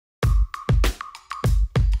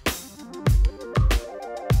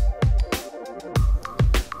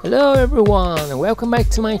Hello everyone, welcome back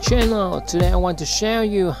to my channel. Today I want to share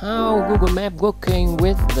you how Google Maps working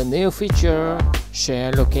with the new feature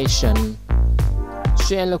Share Location.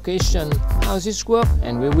 Share Location, how does this work?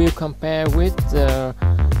 And we will compare with the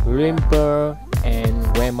Glympse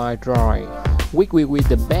and Where my Droid with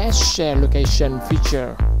the best Share Location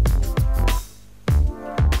feature.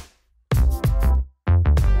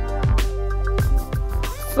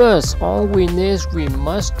 First, all we need we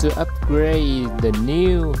must to upgrade the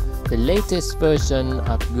latest version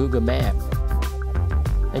of Google Maps.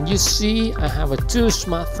 And you see I have two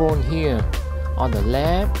smartphones here. On the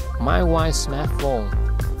left, my wife's smartphone,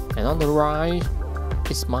 and on the right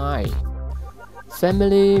is mine.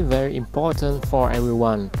 Family very important for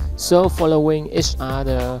everyone, so following each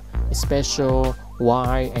other, especially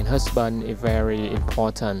wife and husband, is very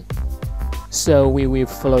important. So we will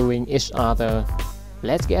following each other.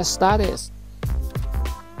 Let's get started.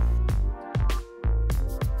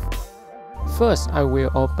 First, I will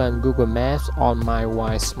open Google Maps on my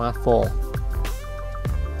wife's smartphone.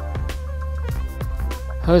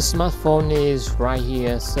 Her smartphone is right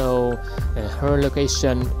here, so her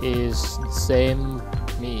location is same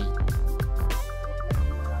me.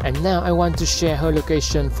 And now I want to share her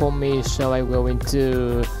location for me, so I'm going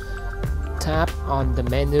to tap on the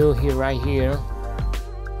menu here, right here.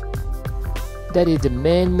 That is the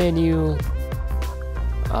main menu.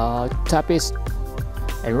 Tap it,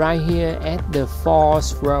 and right here at the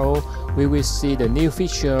fourth row we will see the new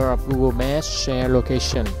feature of Google Maps Share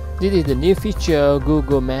Location. This is the new feature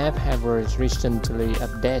Google Maps have recently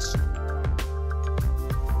updated.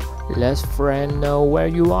 Let friends know where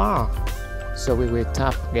you are. So we will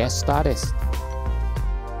tap Get Started.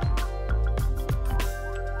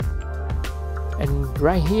 And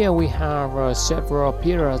right here we have several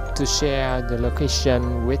periods to share the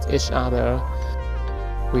location with each other.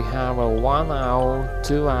 We have a 1 hour,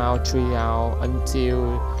 2 hour, 3 hour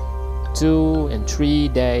until 2 and 3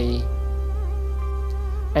 days.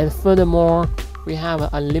 And furthermore, we have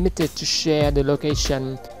unlimited to share the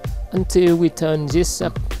location until we turn this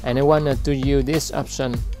up, and I wanted to use this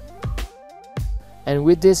option. And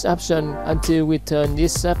with this option, until we turn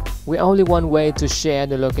this up, we only one way to share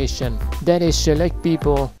the location, that is select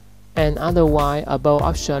people. And otherwise, above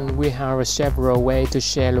option we have several ways to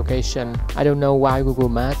share location. I don't know why Google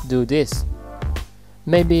Maps do this.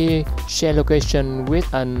 Maybe share location with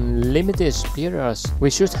unlimited periods.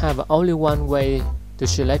 We should have only one way to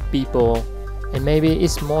select people, and maybe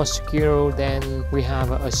it's more secure than we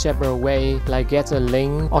have several ways, like get a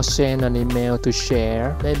link or send an email to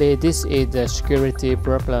share. Maybe this is the security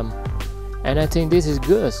problem, and I think this is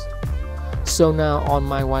good. So now on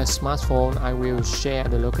my wife's smartphone I will share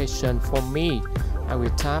the location for me. I will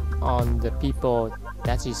tap on the people,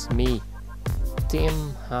 that is me, Tim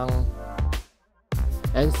Hằng.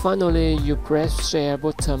 And finally you press share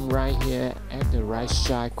button right here at the right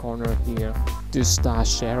side corner here to start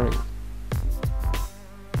sharing.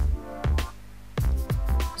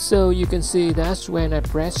 So you can see that's when I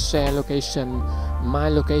press share location, my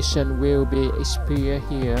location will be appear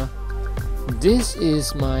here. This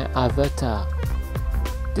is my avatar.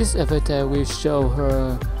 This avatar will show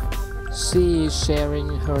her she is sharing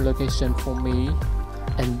her location for me,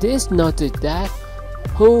 and this noted that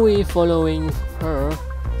who is following her,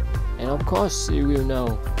 and of course she will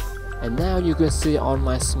know. And now you can see on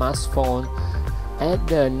my smartphone at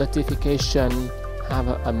the notification have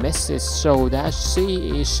a message so that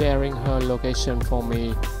she is sharing her location for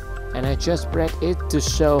me, and I just press it to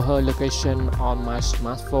show her location on my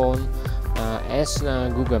smartphone as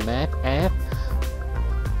Google Maps app.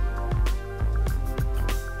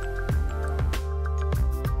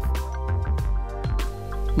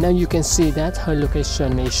 Now you can see that her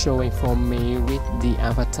location is showing for me with the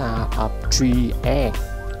avatar of 3A.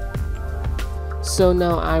 So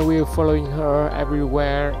now I will following her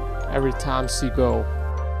everywhere, every time she go.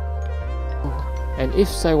 And if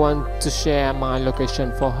I want to share my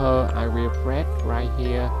location for her, I will press right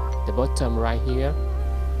here, the bottom right here.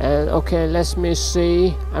 And okay, let me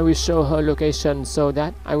see, I will show her location, so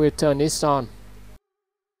that I will turn this on,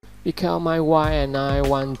 because my wife and I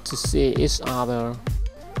want to see each other.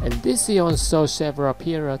 And this is also several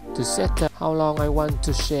periods to set up how long I want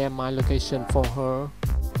to share my location for her.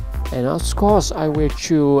 And of course I will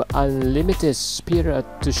choose unlimited period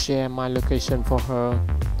to share my location for her.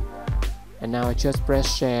 And now I just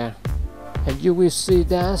press share, and you will see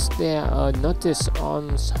that there are notice on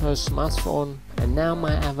her smartphone. And now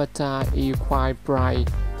my avatar is quite bright.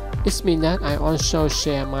 It means that I also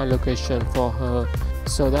share my location for her,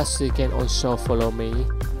 so that she can also follow me.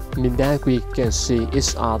 Means that we can see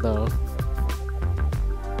each other.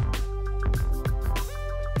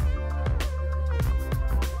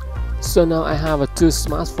 So now I have two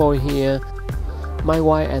smartphones here. My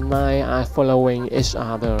wife and I are following each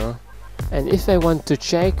other. And if I want to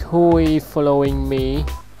check who is following me,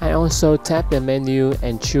 I also tap the menu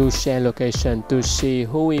and choose share location to see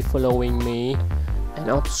who is following me. And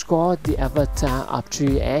of course, the avatar of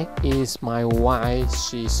 3x is my wife,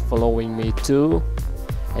 she's following me too.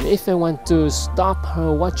 And if I want to stop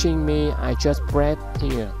her watching me, I just press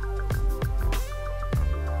here.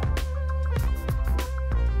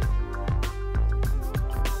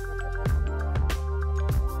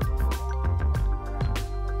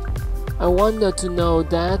 I wanted to know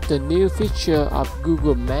that the new feature of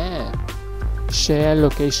Google Maps, share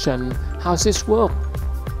location, how does this work?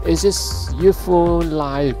 Is this useful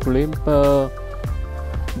like Glympse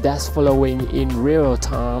that's following in real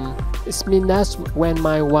time? It means that when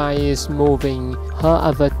my wife is moving, her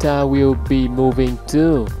avatar will be moving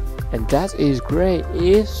too. And that is great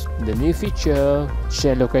if the new feature,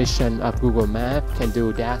 share location of Google Maps can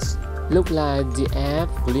do that. Look like the app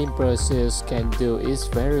Glympse can do it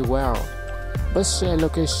very well. But share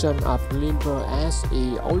location of Glympse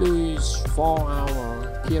is only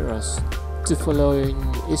 4-hour periods to following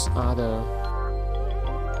each other.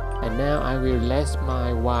 And now I will let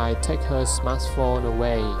my wife take her smartphone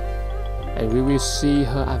away, and we will see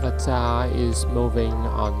her avatar is moving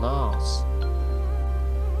or not.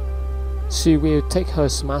 She will take her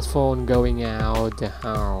smartphone going out the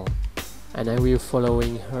house, and I will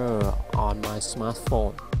following her on my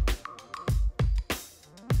smartphone.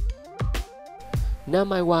 Now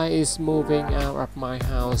my wife is moving out of my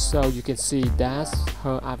house, so you can see that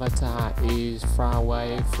her avatar is far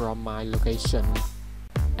away from my location.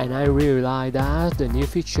 And I realized that the new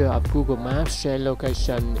feature of Google Maps share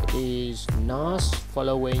location is not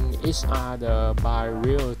following each other by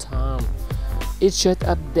real time. It should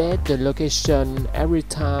update the location every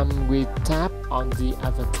time we tap on the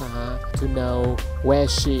avatar to know where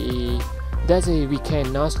she is. That is, we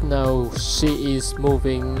cannot know she is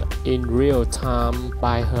moving in real time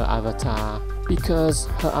by her avatar, because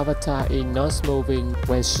her avatar is not moving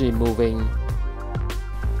when she moving.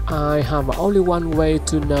 I have only one way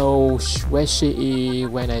to know where she is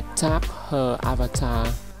when I tap her avatar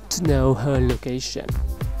to know her location.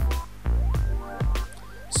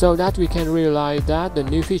 So that we can realize that the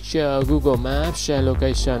new feature Google Maps share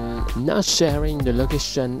location, not sharing the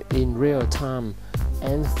location in real time.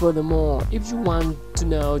 And furthermore, if you want to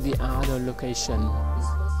know the other location,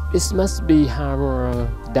 it must be have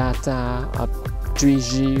data of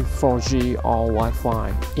 3G, 4G or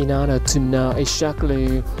Wi-Fi in order to know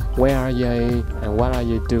exactly where are you and what are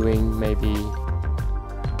you doing maybe.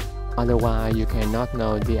 Otherwise, you cannot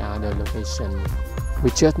know the other location. We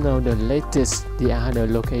just know the latest, the other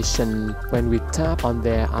location when we tap on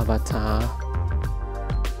their avatar.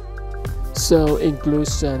 So in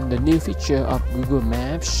conclusion, the new feature of Google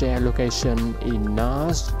Maps share location is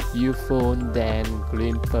not useful than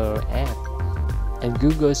Glympse app. And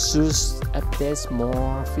Google should update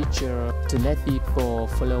more features to let people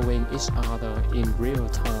following each other in real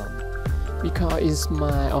time. Because in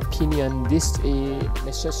my opinion, this is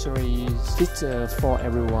necessary feature for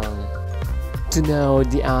everyone. To know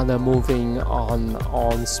the other moving on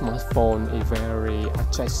smartphone is very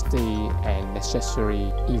attractive and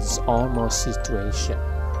necessary in almost situation.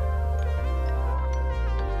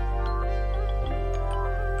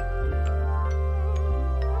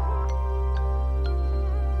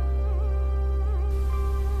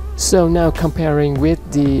 So now comparing with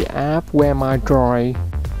the app Where My Droid.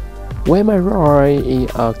 Where My Droid is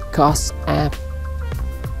a cost app.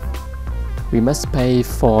 We must pay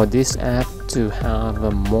for this app to have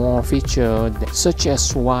more features such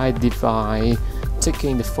as wide device,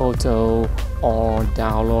 taking the photo or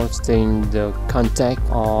downloading the contact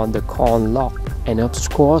or the call log, and of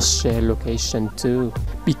course share location too,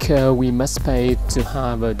 because we must pay to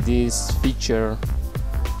have this feature.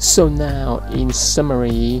 So now in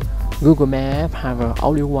summary, Google Maps have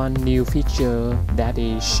only one new feature, that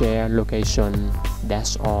is share location.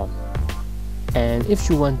 That's all. And if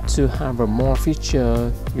you want to have a more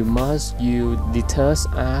feature, you must use the third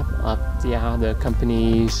app of the other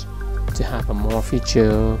companies to have a more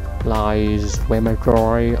feature like Where My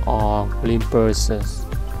Droid or Glympse.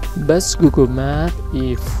 But Google Maps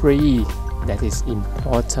is free, that is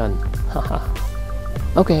important.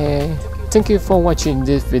 Okay, thank you for watching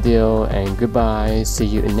this video and goodbye, see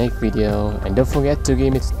you in next video, and don't forget to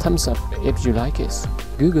give me a thumbs up if you like it.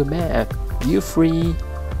 Google Maps, you free,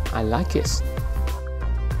 I like it.